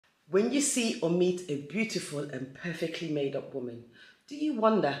When you see or meet a beautiful and perfectly made up woman, do you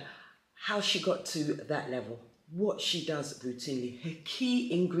wonder how she got to that level? What she does routinely, her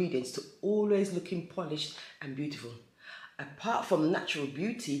key ingredients to always looking polished and beautiful. Apart from natural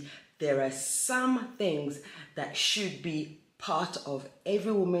beauty, there are some things that should be part of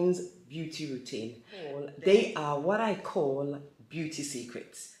every woman's beauty routine. They are what I call beauty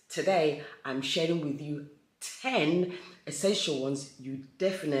secrets. Today, I'm sharing with you 10 essential ones you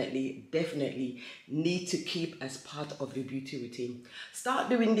definitely need to keep as part of your beauty routine. Start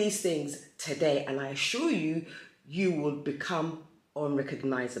doing these things today and I assure you, you will become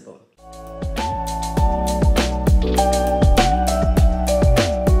unrecognizable.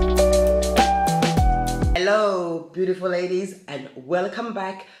 Hello, beautiful ladies, and welcome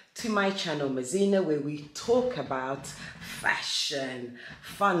back to my channel, Mazina, where we talk about fashion,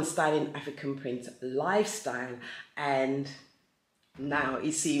 fun styling, African print, lifestyle, and now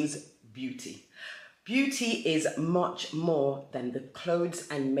it seems beauty. Beauty is much more than the clothes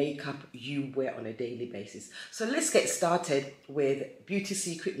and makeup you wear on a daily basis. So let's get started with beauty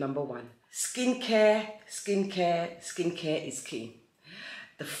secret number one. Skincare is key.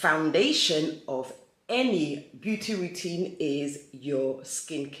 The foundation of any beauty routine is your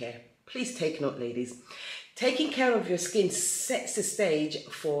skincare. Please take note, ladies. Taking care of your skin sets the stage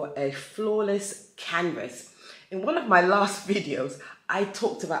for a flawless canvas. In one of my last videos, I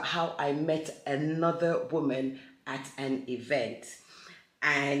talked about how I met another woman at an event.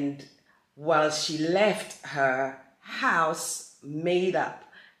 And while she left her house made up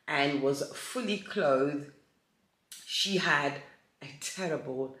and was fully clothed, she had a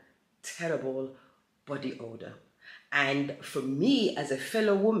terrible body odor. And for me as a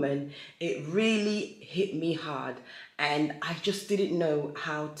fellow woman, it really hit me hard, and I just didn't know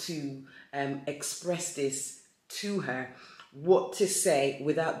how to express this to her, what to say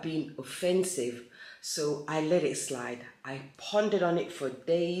without being offensive. So I let it slide. I pondered on it for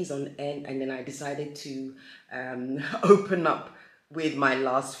days on end, and then I decided to open up with my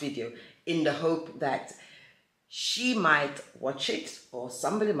last video in the hope that she might watch it or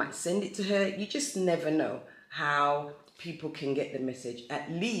somebody might send it to her. You just never know how people can get the message.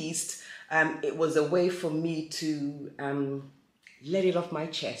 At least it was a way for me to let it off my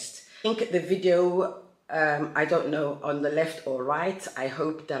chest. I think the video, I don't know, on the left or right, I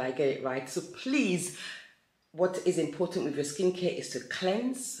hope that I get it right. So please, what is important with your skincare is to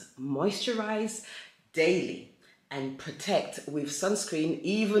cleanse, moisturize daily, and protect with sunscreen,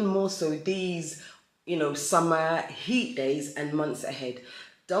 even more so these summer heat days and months ahead.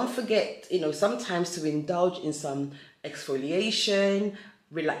 Don't forget, sometimes to indulge in some exfoliation,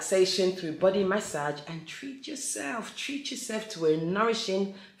 relaxation through body massage, and treat yourself to a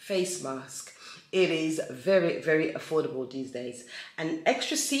nourishing face mask. It is very affordable these days. An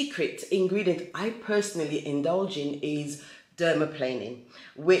extra secret ingredient I personally indulge in is dermaplaning,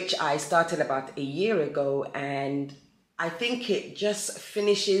 which I started about a year ago, and I think it just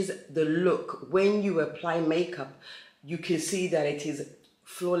finishes the look. When you apply makeup, you can see that it is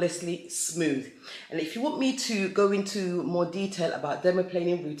flawlessly smooth. And if you want me to go into more detail about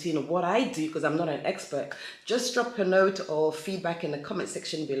dermaplaning routine or what I do, because I'm not an expert, just drop a note or feedback in the comment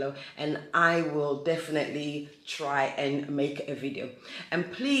section below and I will definitely try and make a video.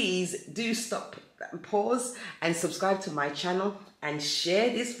 And please do stop, pause and subscribe to my channel and share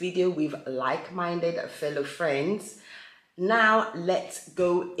this video with like-minded fellow friends. Now let's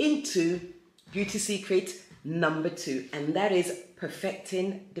go into beauty secret number two, and that is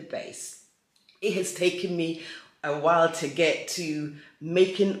perfecting the base. It has taken me a while to get to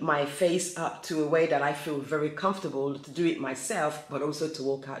making my face up to a way that I feel very comfortable to do it myself, but also to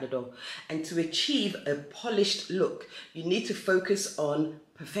walk out the door. And to achieve a polished look, you need to focus on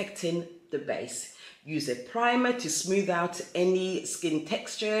perfecting the base. Use a primer to smooth out any skin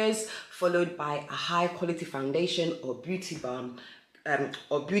textures, followed by a high quality foundation or beauty balm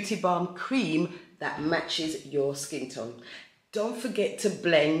cream that matches your skin tone. Don't forget to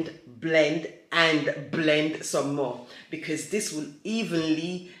blend some more, because this will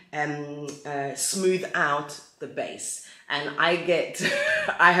evenly smooth out the base. And I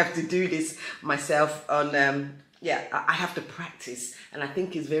have to do this myself on I have to practice, and I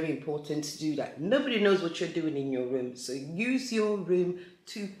think it's very important to do that. Nobody knows what you're doing in your room, so use your room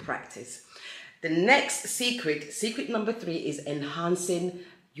to practice. The next secret number three, is enhancing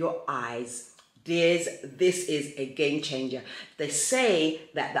your eyes. This is a game changer. They say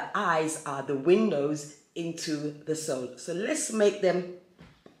that the eyes are the windows into the soul. So let's make them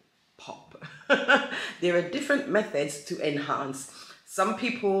pop. There are different methods to enhance. Some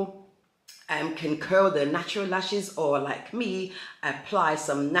people can curl their natural lashes, or like me, apply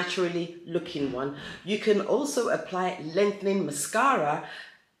some naturally looking one. You can also apply lengthening mascara,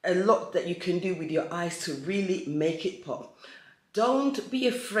 a lot that you can do with your eyes to really make it pop. Don't be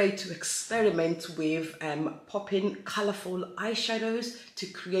afraid to experiment with popping colorful eyeshadows to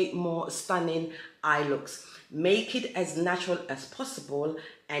create more stunning eye looks. Make it as natural as possible,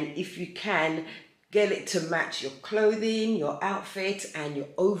 and if you can, get it to match your clothing, your outfit, and your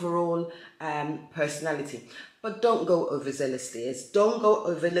overall personality. But don't go overzealous, dears. Don't go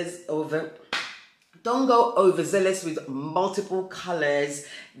overzealous with multiple colors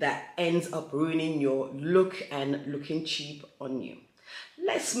that ends up ruining your look and looking cheap on you.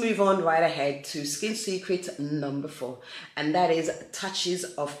 Let's move on right ahead to Skin Secret number 4, and that is touches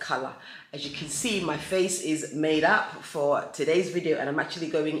of color. As you can see, my face is made up for today's video, and I'm actually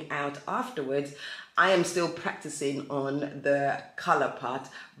going out afterwards. I am still practicing on the color part,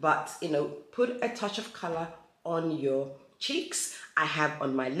 but you know, put a touch of color on your cheeks. I have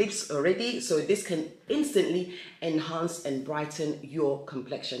on my lips already, so this can instantly enhance and brighten your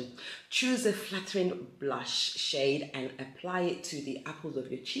complexion. Choose a flattering blush shade and apply it to the apples of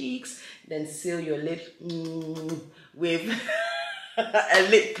your cheeks. Then seal your lid with a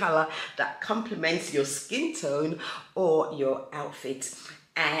lip color that complements your skin tone or your outfit,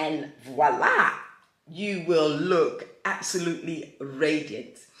 and voila, you will look absolutely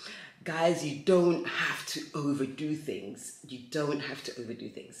radiant. Guys, you don't have to overdo things. You don't have to overdo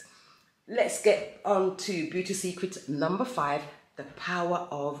things. Let's get on to beauty secret number 5, the power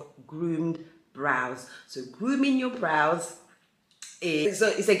of groomed brows. So grooming your brows is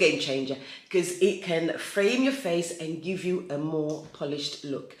a game changer, because it can frame your face and give you a more polished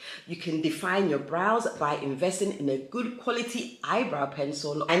look. You can define your brows by investing in a good quality eyebrow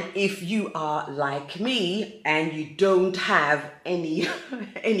pencil. And if you are like me and you don't have any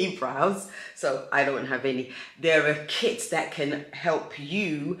brows, so I don't have any, there are kits that can help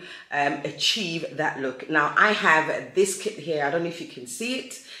you achieve that look. Now I have this kit here. I don't know if you can see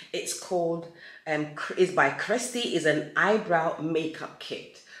it. It's called is by Cresty, is an eyebrow makeup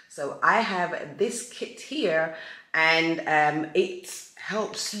kit. So I have this kit here, and it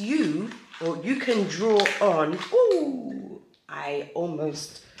helps you, or you can draw on. Ooh, I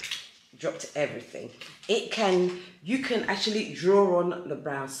almost dropped everything. You can actually draw on the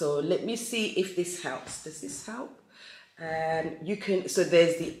brow. So let me see if this helps. Does this help? You can, so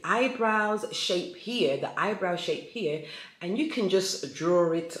there's the eyebrows shape here, the eyebrow shape here, and you can just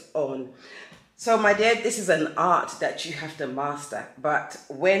draw it on. So my dear, this is an art that you have to master, but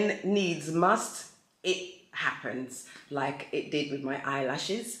when needs must, it happens, like it did with my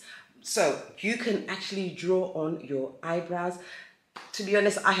eyelashes. So you can actually draw on your eyebrows. To be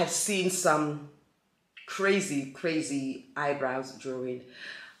honest, I have seen some crazy eyebrows drawing.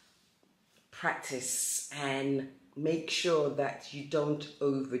 Practice and make sure that you don't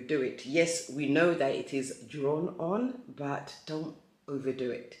overdo it. Yes, we know that it is drawn on, but don't overdo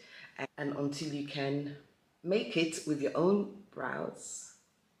it. And until you can make it with your own brows,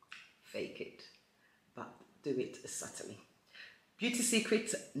 fake it, but do it subtly. Beauty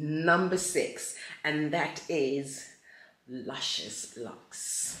secret number 6, and that is luscious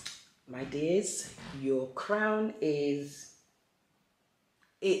locks. My dears, your crown is,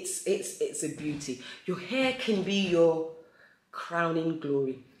 it's a beauty. Your hair can be your crowning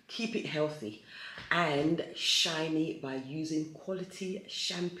glory. Keep it healthy and shiny by using quality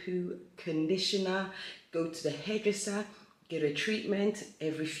shampoo, conditioner. Go to the hairdresser, get a treatment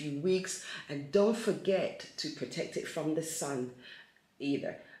every few weeks, and don't forget to protect it from the sun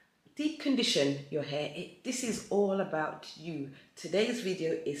either. Deep condition your hair. This is all about you. Today's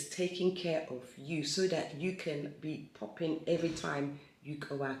video is taking care of you so that you can be popping every time you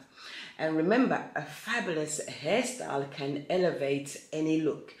go out. And remember, a fabulous hairstyle can elevate any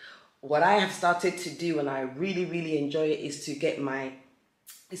look. What I have started to do, and I really enjoy it, is to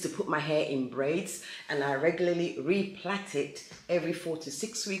put my hair in braids, and I regularly replait it every 4 to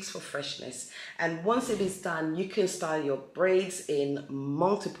 6 weeks for freshness. And once it is done, you can style your braids in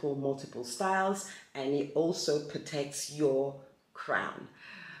multiple styles, and it also protects your crown.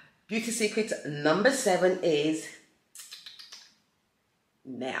 Beauty secret number 7 is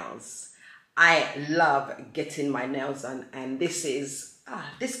nails. I love getting my nails done, and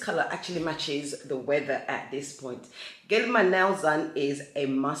this color actually matches the weather at this point. Getting my nails done is a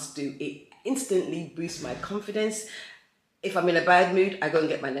must do. It instantly boosts my confidence. If I'm in a bad mood, I go and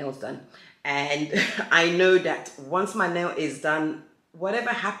get my nails done. And I know that once my nail is done, whatever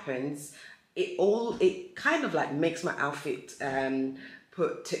happens, it kind of like makes my outfit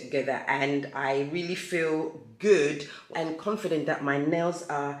put together, and I really feel good and confident that my nails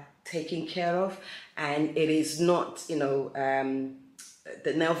are taken care of, and it is not,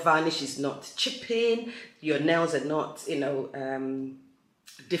 the nail varnish is not chipping, your nails are not,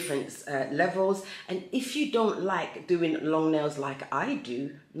 different levels. And if you don't like doing long nails like I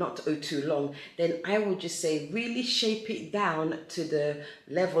do, not too long, then I would just say really shape it down to the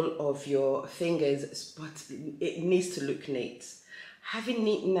level of your fingers, but it needs to look neat. Having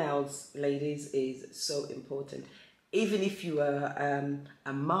neat nails, ladies, is so important. Even if you are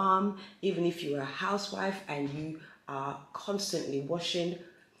a mom, even if you are a housewife and you are constantly washing,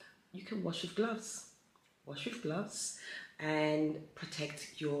 you can wash with gloves. Wash with gloves and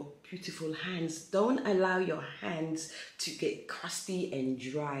protect your beautiful hands. Don't allow your hands to get crusty and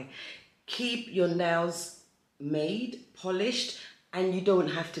dry. Keep your nails made, polished, and you don't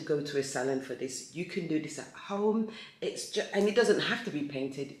have to go to a salon for this. You can do this at home. And it doesn't have to be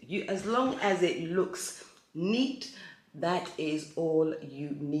painted. As long as it looks neat, that is all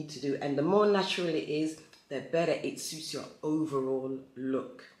you need to do. And the more natural it is, the better it suits your overall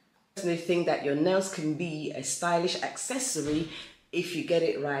look. I personally think that your nails can be a stylish accessory if you get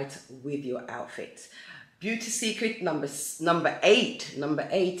it right with your outfit. Beauty secret number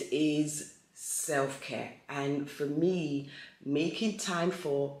eight is self-care. And for me, making time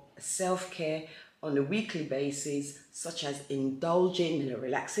for self-care on a weekly basis, such as indulging in a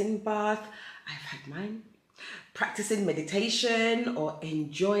relaxing bath, I've had mine, practicing meditation or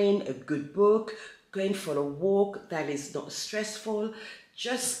enjoying a good book, going for a walk that is not stressful,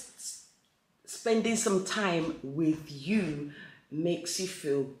 just spending some time with you makes you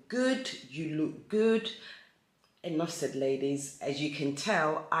feel good, you look good. Enough said, ladies. As you can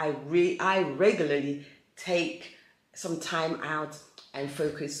tell, I regularly take some time out and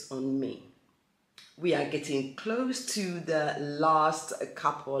focus on me. We are getting close to the last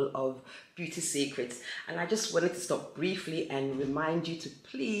couple of beauty secrets, and I just wanted to stop briefly and remind you to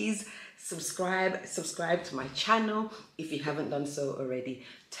please subscribe to my channel if you haven't done so already.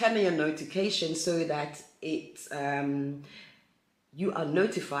 Turn on your notifications so that you are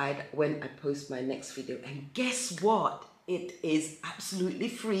notified when I post my next video. And guess what? It is absolutely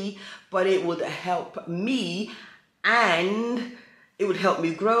free, but it would help me and it would help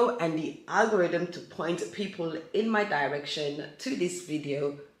me grow and the algorithm to point people in my direction to this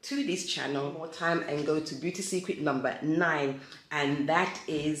video, to this channel. One more time and go to beauty secret number 9, and that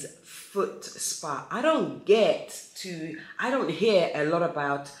is foot spa. I don't hear a lot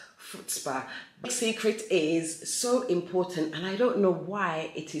about foot spa. Big secret is so important, and I don't know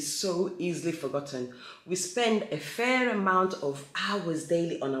why it is so easily forgotten. We spend a fair amount of hours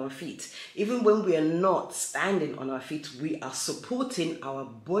daily on our feet. Even when we are not standing on our feet, we are supporting our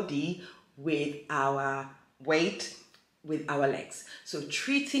body with our weight, with our legs. So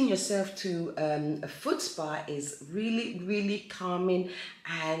treating yourself to a foot spa is really, really calming,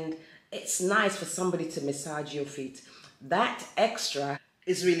 and it's nice for somebody to massage your feet. That extra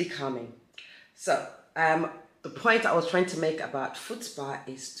is really calming. So the point I was trying to make about foot spa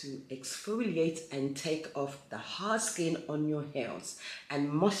is to exfoliate and take off the hard skin on your heels and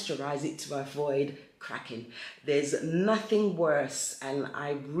moisturize it to avoid cracking. There's nothing worse, and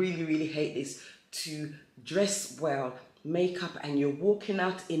I really, really hate this, to dress well, makeup, and you're walking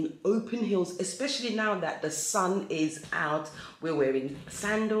out in open heels, especially now that the sun is out. We're wearing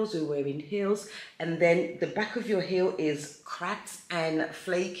sandals, we're wearing heels, and then the back of your heel is cracked and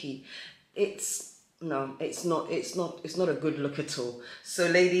flaky. It's not a good look at all. So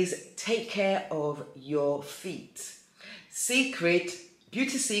ladies, take care of your feet.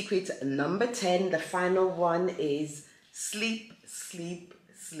 Beauty secret number 10, the final one, is sleep, sleep,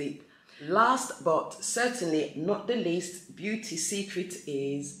 sleep. Last but certainly not the least, beauty secret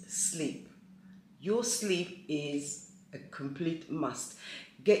is sleep. Your sleep is a complete must.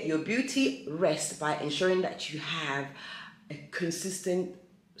 Get your beauty rest by ensuring that you have a consistent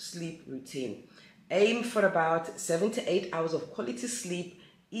sleep routine. Aim for about 7 to 8 hours of quality sleep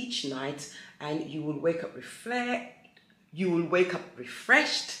each night, and you will wake up refreshed,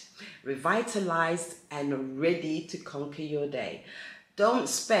 revitalized, and ready to conquer your day. Don't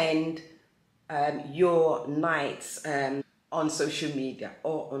spend your nights on social media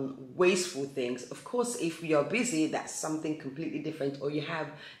or on wasteful things. Of course, if you're busy, that's something completely different, or you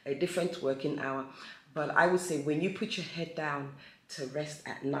have a different working hour. But I would say when you put your head down to rest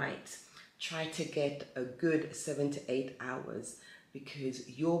at night, try to get a good 7 to 8 hours, because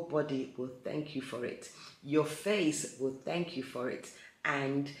your body will thank you for it. Your face will thank you for it.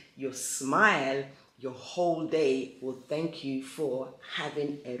 And your smile, your whole day will thank you for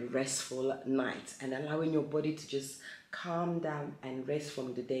having a restful night and allowing your body to just calm down and rest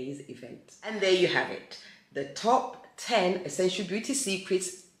from the day's event. And there you have it. The top 10 essential beauty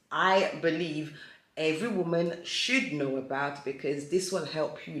secrets I believe every woman should know about, because this will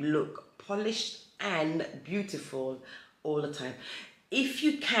help you look polished and beautiful all the time. If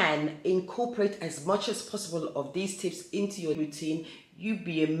you can incorporate as much as possible of these tips into your routine, you'd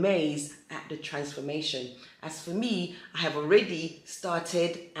be amazed at the transformation. As for me, I have already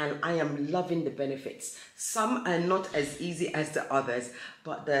started and I am loving the benefits. Some are not as easy as the others,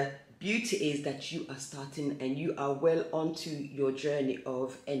 but the beauty is that you are starting and you are well onto your journey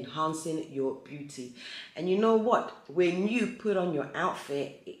of enhancing your beauty. And you know what? When you put on your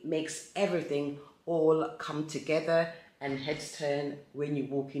outfit, it makes everything all come together and heads turn when you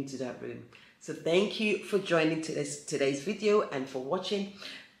walk into that room. So thank you for joining today's video and for watching.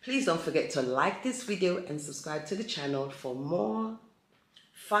 Please don't forget to like this video and subscribe to the channel for more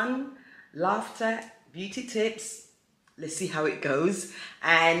fun, laughter, beauty tips. Let's see how it goes,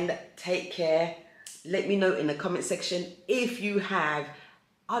 and take care. Let me know in the comment section if you have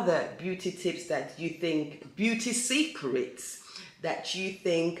other beauty tips that you think, beauty secrets that you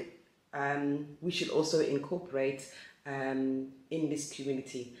think we should also incorporate in this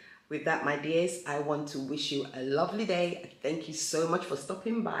community. With that, my dears, I want to wish you a lovely day. Thank you so much for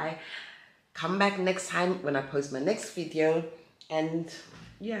stopping by. Come back next time when I post my next video, and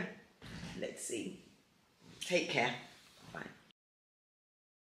yeah, let's see. Take care.